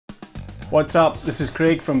What's up? This is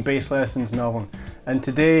Craig from Bass Lessons Melbourne, and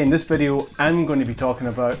today in this video I'm going to be talking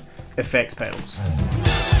about effects pedals.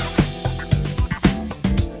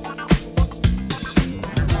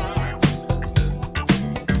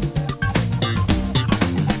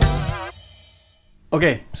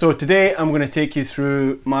 Okay, so today I'm going to take you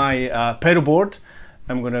through my pedal board.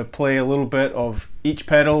 I'm going to play a little bit of each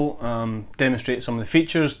pedal, demonstrate some of the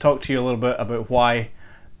features, talk to you a little bit about why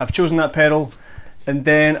I've chosen that pedal, and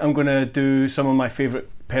then I'm going to do some of my favourite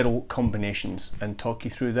pedal combinations and talk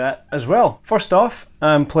you through that as well. First off,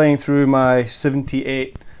 I'm playing through my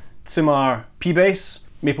 78 Simar P-Bass,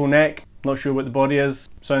 maple neck. Not sure what the body is,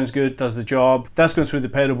 sounds good, does the job. That's going through the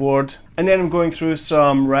pedal board. And then I'm going through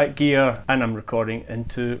some rack gear and I'm recording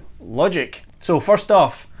into Logic. So first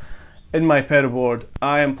off, in my pedal board,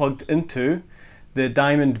 I am plugged into the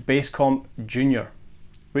Diamond Bass Comp Junior,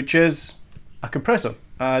 which is a compressor.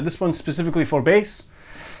 This one's specifically for bass.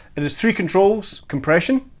 It has three controls: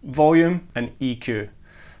 compression, volume, and EQ.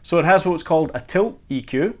 So it has what's called a tilt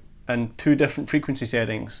EQ and two different frequency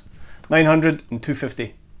settings, 900 and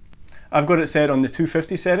 250. I've got it set on the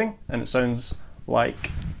 250 setting and it sounds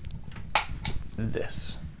like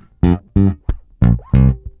this.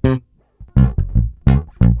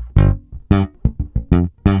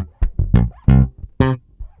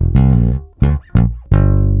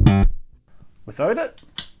 Without it,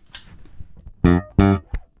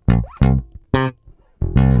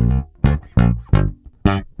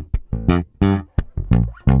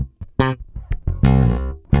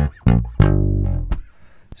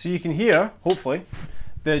 so you can hear, hopefully,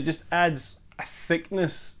 that it just adds a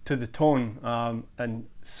thickness to the tone and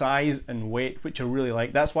size and weight, which I really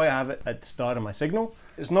like. That's why I have it at the start of my signal.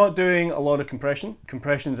 It's not doing a lot of compression.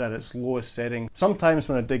 Compression's at its lowest setting. Sometimes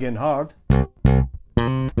when I dig in hard,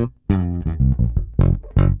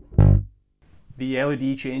 the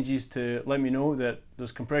LED changes to let me know that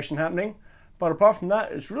there's compression happening. But apart from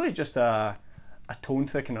that, it's really just a tone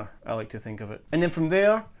thickener, I like to think of it. And then from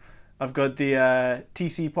there, I've got the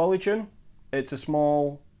TC Polytune. It's a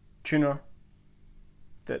small tuner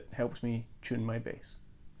that helps me tune my bass.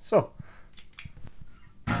 So,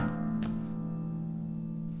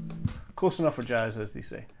 close enough for jazz, as they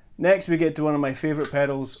say. Next we get to one of my favourite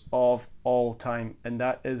pedals of all time, and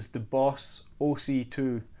that is the Boss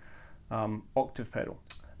OC2 octave pedal.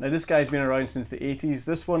 Now this guy's been around since the 80s.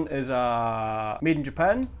 This one is made in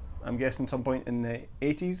Japan, I'm guessing some point in the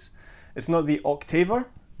 80s. It's not the Octaver,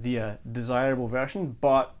 the desirable version,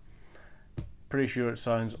 but pretty sure it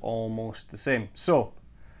sounds almost the same. So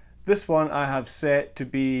this one I have set to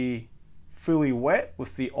be fully wet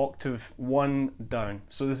with the octave 1 down.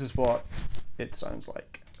 So this is what it sounds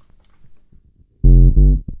like.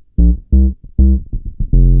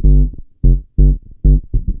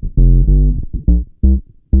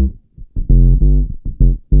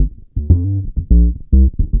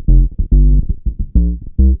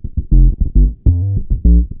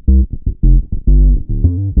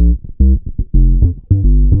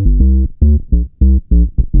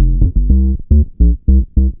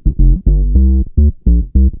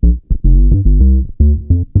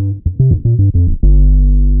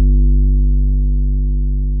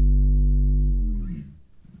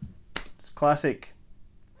 Classic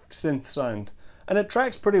synth sound, and it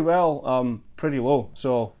tracks pretty well, pretty low.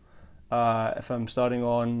 So if I'm starting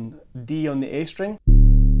on D on the A string,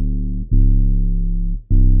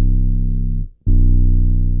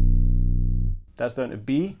 that's down to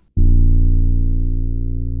B,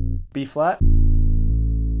 B flat.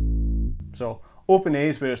 So open A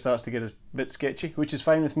is where it starts to get a bit sketchy, which is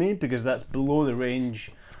fine with me because that's below the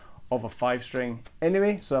range of a 5-string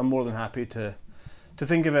anyway. So I'm more than happy to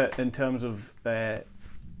think of it in terms of that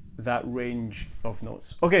range of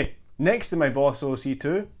notes. Okay, next to my Boss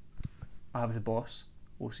OC2, I have the Boss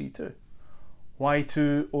OC2. Why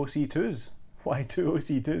two OC2s? Why two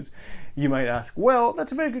OC2s? You might ask. Well,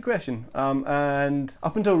 that's a very good question. And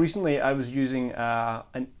up until recently, I was using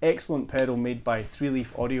an excellent pedal made by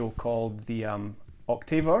 3-Leaf Audio called the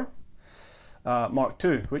Octaver Mark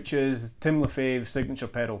II, which is Tim LaFave's signature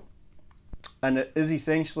pedal. And it is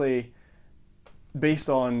essentially based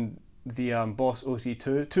on the Boss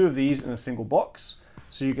OC2, two of these in a single box.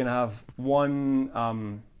 So you can have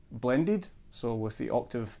one blended, so with the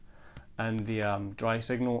octave and the dry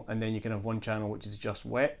signal, and then you can have one channel which is just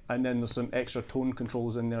wet, and then there's some extra tone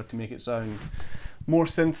controls in there to make it sound more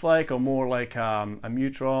synth-like or more like a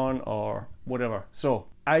Mutron or whatever. So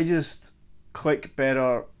I just click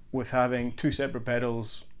better with having two separate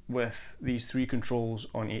pedals with these three controls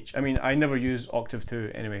on each. I mean, I never use Octave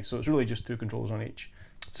 2 anyway, so it's really just two controls on each.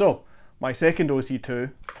 So my second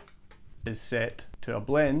OC2 is set to a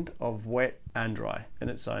blend of wet and dry, and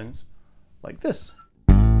it sounds like this.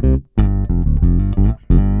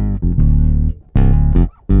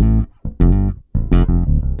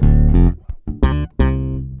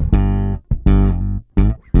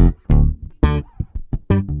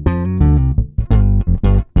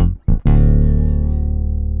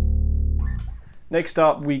 Next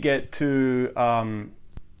up we get to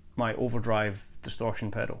my overdrive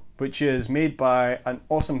distortion pedal, which is made by an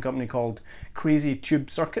awesome company called Crazy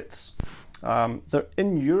Tube Circuits. They're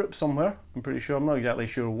in Europe somewhere, I'm pretty sure, I'm not exactly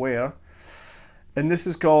sure where. And this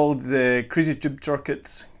is called the Crazy Tube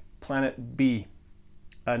Circuits Planet B.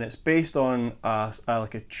 And it's based on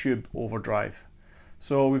like a tube overdrive.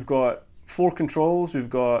 So we've got 4 controls, we've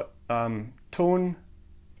got tone,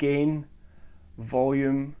 gain,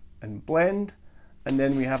 volume and blend. And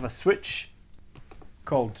then we have a switch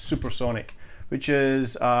called Supersonic, which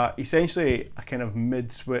is essentially a kind of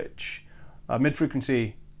mid-switch,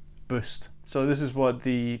 mid-frequency boost. So this is what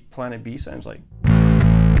the Planet B sounds like.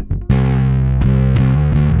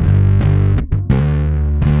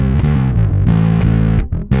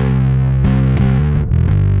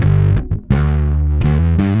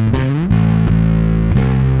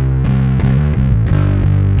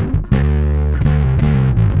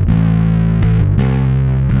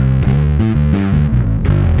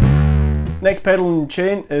 Next pedal in the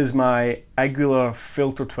chain is my Aguilar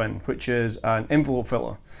Filter Twin, which is an envelope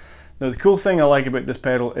filter. Now the cool thing I like about this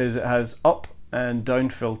pedal is it has up and down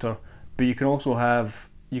filter, but you can also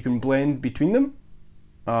you can blend between them,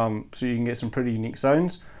 so you can get some pretty unique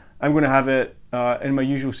sounds. I'm going to have it in my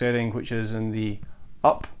usual setting, which is in the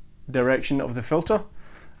up direction of the filter,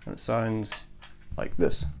 and it sounds like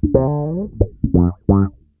this.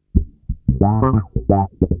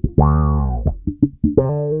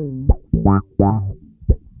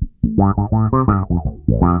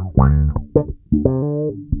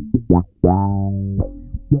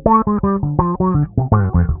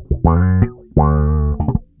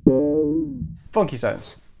 Funky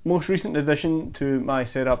sounds. Most recent addition to my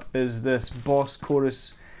setup is this Boss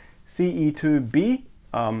Chorus CE2B.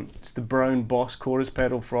 It's the brown Boss Chorus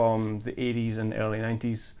pedal from the 80s and early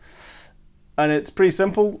 90s. And it's pretty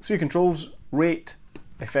simple. 3 controls: rate,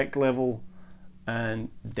 effect level, and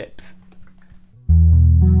depth.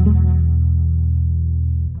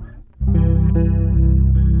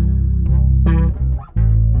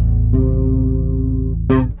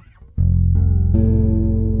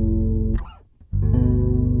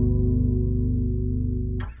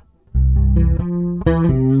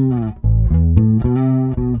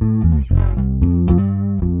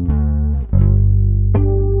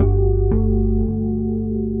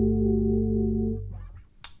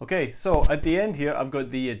 Okay, so at the end here I've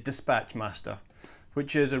got the Dispatch Master,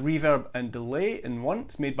 which is a reverb and delay in one.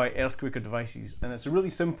 It's made by Earthquaker Devices, and it's a really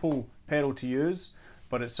simple pedal to use,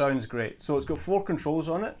 but it sounds great. So it's got 4 controls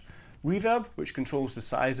on it. Reverb, which controls the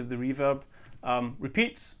size of the reverb.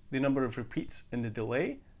 Repeats, the number of repeats in the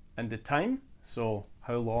delay, and the time, so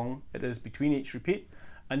how long it is between each repeat.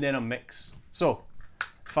 And then a mix. So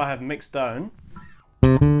if I have mix down,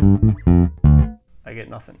 I get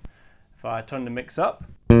nothing. If I turn the mix up,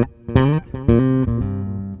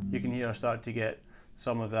 you can hear I start to get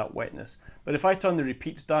some of that wetness. But if I turn the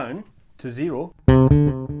repeats down to 0, you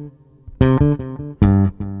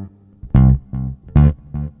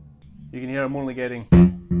can hear I'm only getting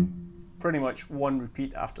pretty much 1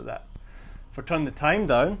 repeat after that. If I turn the time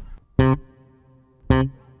down,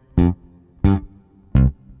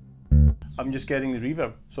 I'm just getting the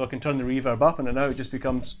reverb. So I can turn the reverb up, and now it just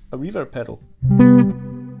becomes a reverb pedal.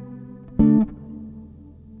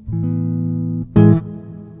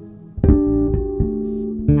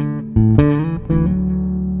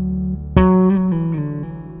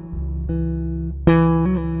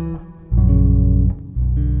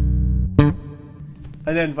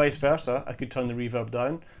 And then vice versa, I could turn the reverb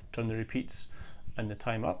down, turn the repeats and the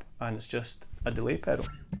time up, and it's just a delay pedal.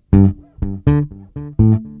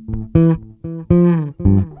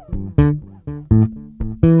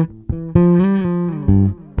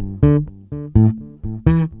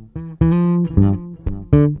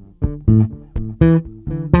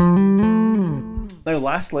 Now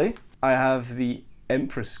lastly, I have the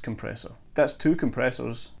Empress compressor. That's 2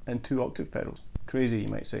 compressors and 2 octave pedals. Crazy, you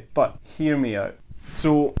might say, but hear me out.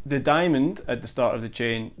 So the diamond at the start of the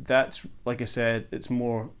chain, that's, like I said, it's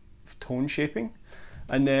more tone shaping.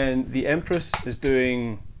 And then the Empress is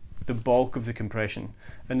doing the bulk of the compression.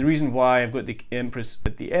 And the reason why I've got the Empress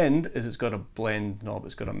at the end is it's got a blend knob,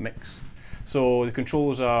 it's got a mix. So the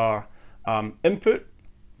controls are input,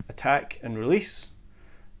 attack and release,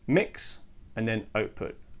 mix, and then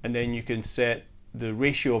output. and then you can set the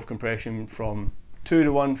ratio of compression from 2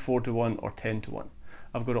 to 1, 4 to 1, or 10 to 1.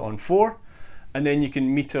 I've got it on 4, and then you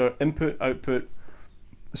can meter input,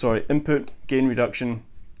 gain reduction,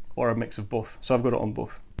 or a mix of both. So I've got it on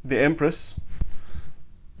both. The Empress,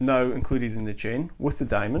 now included in the chain with the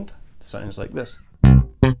diamond, sounds like this.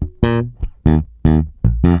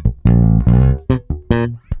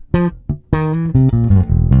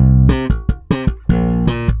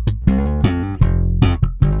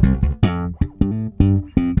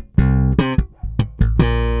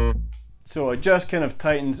 So it just kind of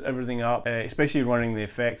tightens everything up, especially running the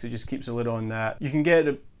effects. It just keeps a lid on that. You can get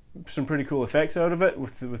some pretty cool effects out of it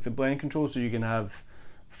with the blend control. So you can have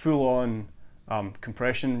full-on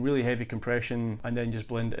compression, really heavy compression, and then just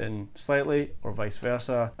blend it in slightly, or vice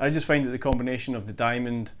versa. I just find that the combination of the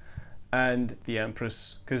diamond and the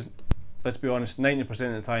Empress, because let's be honest, 90% of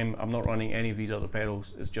the time I'm not running any of these other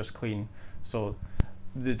pedals, it's just clean. So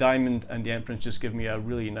the diamond and the Empress just give me a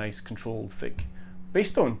really nice controlled thick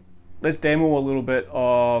bass tone. Let's demo a little bit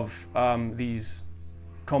of these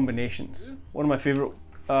combinations. One of my favorite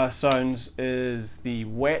sounds is the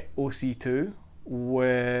wet OC2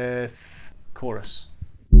 with chorus.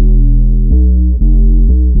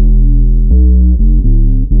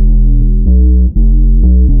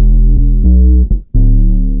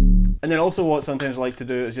 And then also what sometimes I like to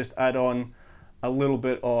do is just add on a little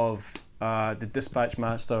bit of the dispatch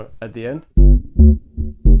master at the end.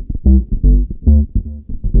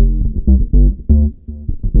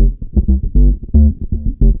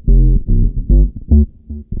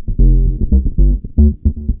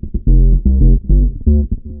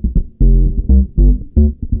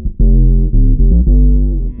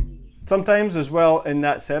 Sometimes as well in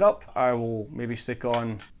that setup, I will maybe stick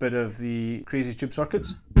on a bit of the crazy tube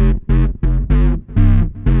circuits.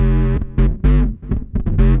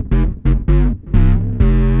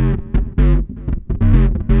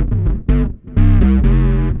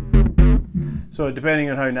 So depending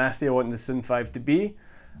on how nasty I want the Synth 5 to be.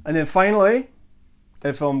 And then finally,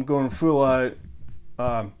 if I'm going full out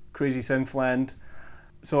crazy synth land,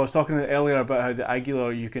 so I was talking earlier about how the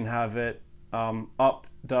Aguilar, you can have it up,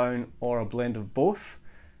 down, or a blend of both.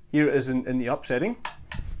 Here it is in the up setting.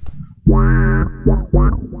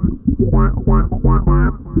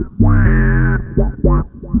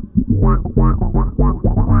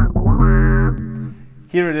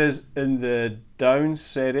 Here it is in the down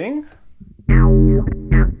setting.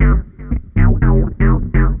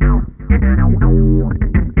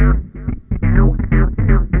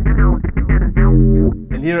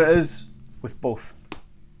 And here it is with both.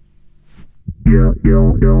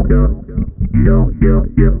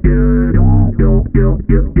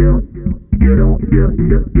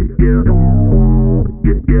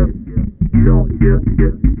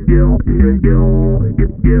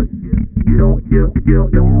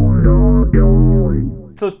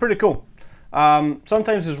 So it's pretty cool.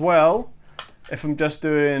 Sometimes as well, if I'm just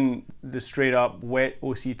doing the straight up wet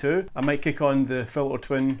OC2, I might kick on the filter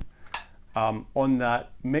twin on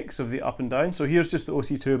that mix of the up and down. So here's just the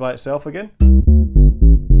OC2 by itself again.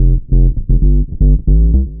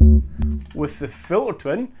 With the filter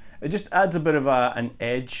twin, it just adds a bit of an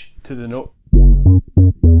edge to the note.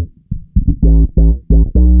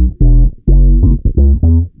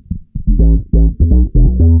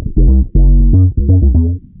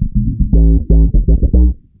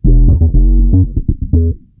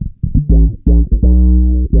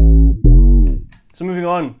 So moving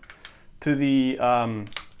on to the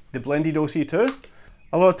blended OC2.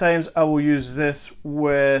 A lot of times I will use this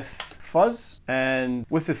with fuzz and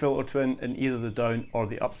with the filter twin in either the down or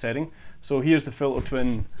the up setting. So here's the filter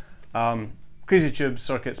twin, Crazy Tube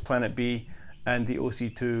Circuits Planet B, and the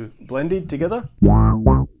OC2 blended together.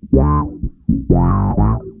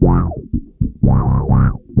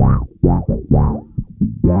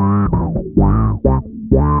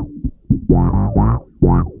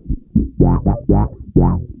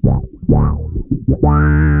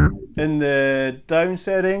 In the down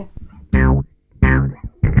setting,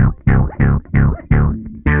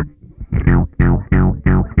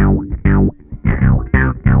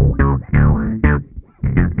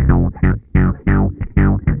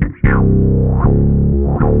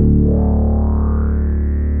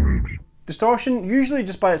 distortion, usually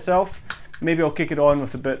just by itself. Maybe I'll kick it on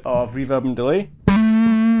with a bit of reverb and delay.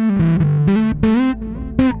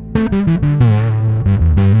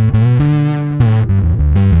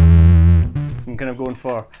 I'm kind of going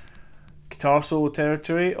for guitar solo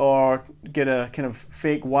territory, or get a kind of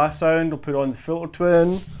fake wah sound, I'll put on the filter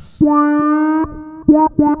twin.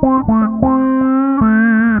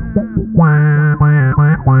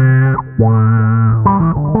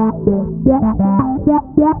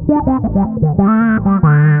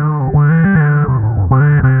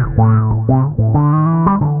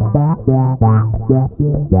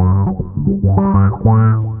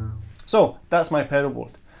 So that's my pedal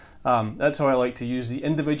board. That's how I like to use the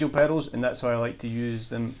individual pedals, and that's how I like to use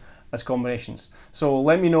them as combinations. So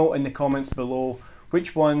let me know in the comments below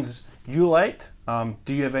which ones you liked.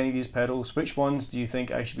 Do you have any of these pedals? Which ones do you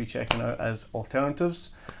think I should be checking out as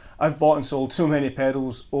alternatives? I've bought and sold so many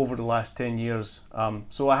pedals over the last 10 years,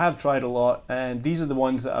 so I have tried a lot, and these are the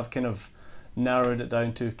ones that I've kind of narrowed it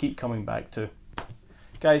down to, keep coming back to.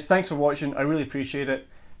 Guys, thanks for watching. I really appreciate it.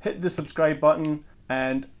 Hit the subscribe button,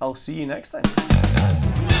 and I'll see you next time.